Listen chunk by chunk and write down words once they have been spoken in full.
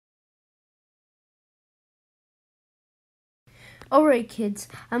Alright, kids,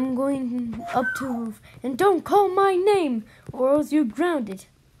 I'm going up to the roof. And don't call my name, or else you're grounded.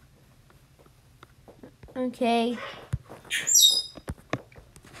 Okay.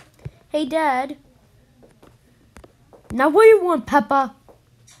 Hey, Dad. Now what do you want, Peppa?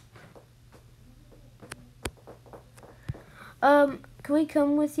 Can we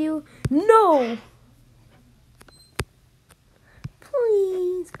come with you? No!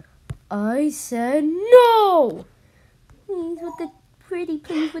 Please. I said no! Please, with the pretty,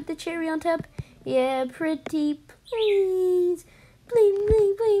 please, with the cherry on top. Yeah, pretty, please. Please,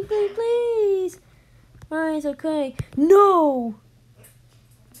 please, please, please, please. Alright, okay. No!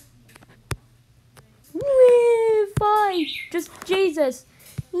 Yay, fine. Just Jesus.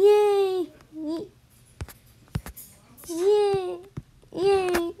 Yay. Yay.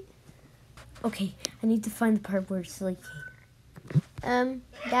 Yay. Okay, I need to find the part where it's like,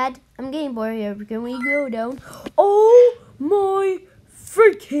 Dad, I'm getting bored here. Can we go down? Oh my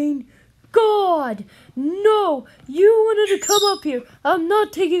freaking God! No! You wanted to come up here. I'm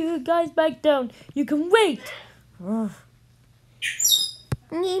not taking the guys back down. You can wait. Ugh.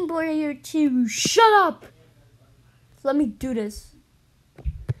 I'm getting bored here too. Shut up! Let me do this.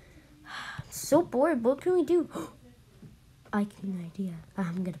 I'm so bored. What can we do? I get an idea.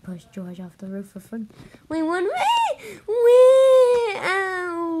 I'm gonna push George off the roof for fun. Wait, one way! Wee!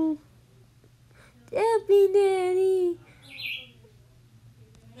 Ow! Help me, Daddy!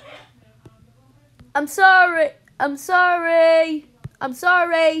 I'm sorry! I'm sorry! I'm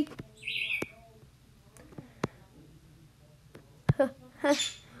sorry!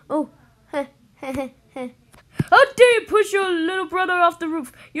 Oh! How dare you push your little brother off the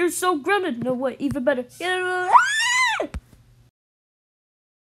roof? You're so grounded. No, what? Even better.